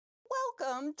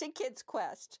Welcome to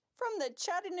KidsQuest from the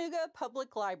Chattanooga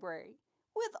Public Library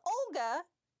with Olga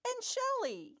and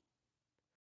Shelley.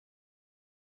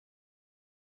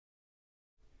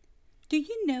 Do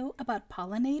you know about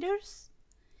pollinators?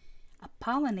 A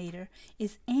pollinator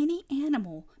is any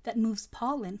animal that moves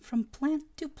pollen from plant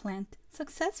to plant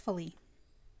successfully.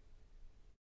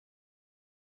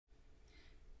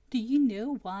 Do you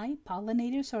know why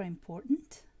pollinators are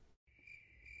important?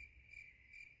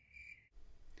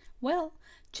 Well,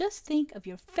 just think of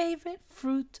your favorite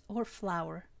fruit or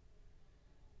flower.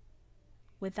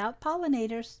 Without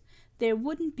pollinators, there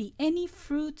wouldn't be any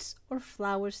fruits or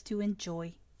flowers to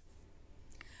enjoy.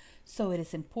 So it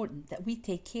is important that we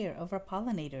take care of our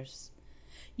pollinators.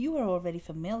 You are already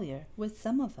familiar with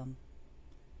some of them,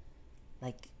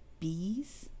 like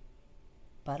bees,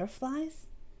 butterflies,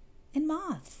 and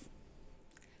moths.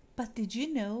 But did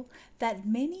you know that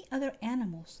many other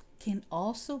animals can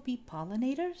also be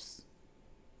pollinators?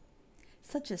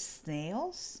 Such as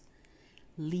snails,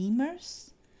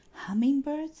 lemurs,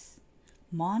 hummingbirds,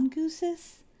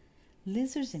 mongooses,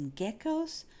 lizards and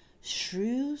geckos,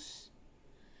 shrews,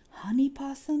 honey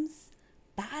possums,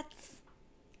 bats,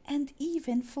 and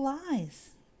even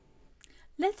flies.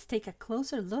 Let's take a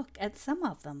closer look at some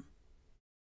of them.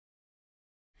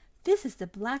 This is the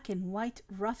black and white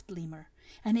ruffed lemur,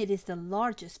 and it is the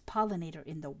largest pollinator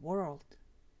in the world.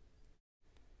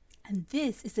 And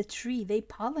this is the tree they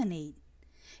pollinate.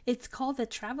 It's called the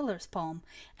traveler's palm,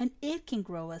 and it can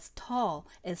grow as tall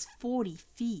as 40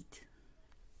 feet.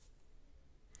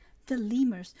 The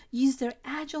lemurs use their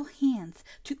agile hands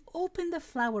to open the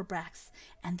flower bracts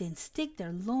and then stick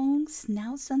their long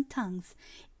snouts and tongues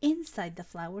inside the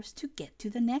flowers to get to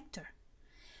the nectar.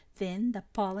 Then the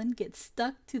pollen gets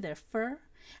stuck to their fur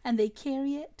and they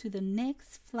carry it to the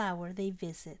next flower they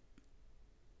visit.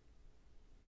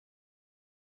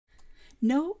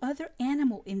 No other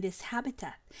animal in this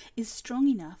habitat is strong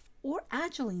enough or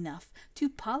agile enough to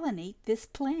pollinate this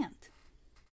plant.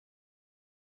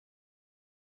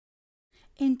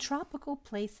 In tropical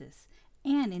places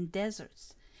and in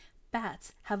deserts,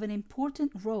 bats have an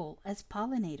important role as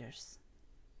pollinators.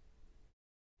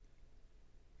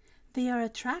 They are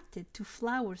attracted to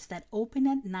flowers that open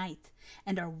at night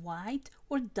and are white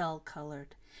or dull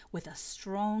colored with a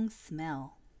strong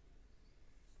smell.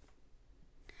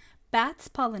 Bats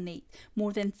pollinate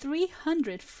more than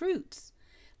 300 fruits,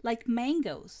 like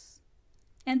mangoes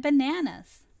and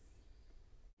bananas.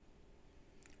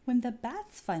 When the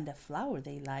bats find a flower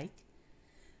they like,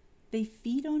 they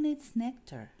feed on its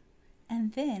nectar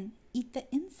and then eat the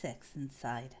insects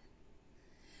inside.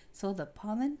 So the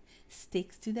pollen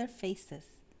sticks to their faces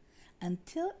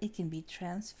until it can be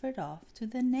transferred off to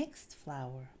the next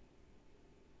flower.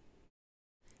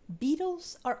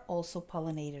 Beetles are also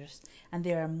pollinators, and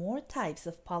there are more types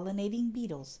of pollinating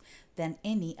beetles than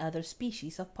any other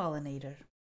species of pollinator.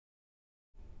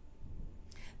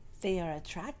 They are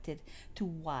attracted to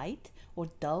white or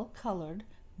dull-colored,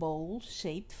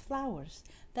 bowl-shaped flowers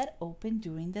that open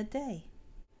during the day.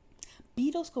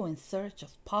 Beetles go in search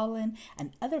of pollen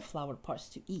and other flower parts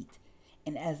to eat,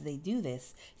 and as they do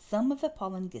this, some of the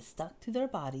pollen gets stuck to their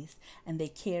bodies and they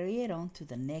carry it on to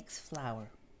the next flower.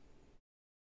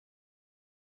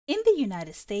 In the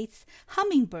United States,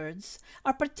 hummingbirds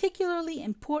are particularly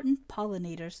important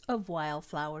pollinators of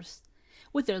wildflowers.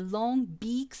 With their long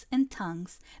beaks and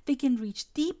tongues, they can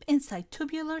reach deep inside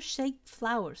tubular-shaped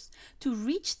flowers to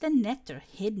reach the nectar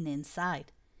hidden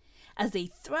inside. As they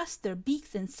thrust their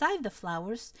beaks inside the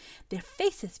flowers, their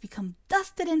faces become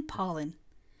dusted in pollen.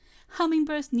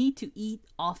 Hummingbirds need to eat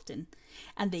often,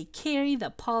 and they carry the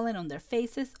pollen on their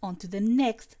faces onto the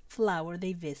next flower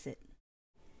they visit.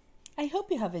 I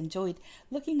hope you have enjoyed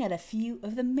looking at a few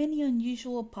of the many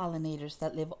unusual pollinators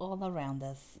that live all around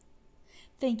us.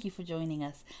 Thank you for joining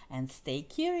us, and stay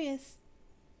curious.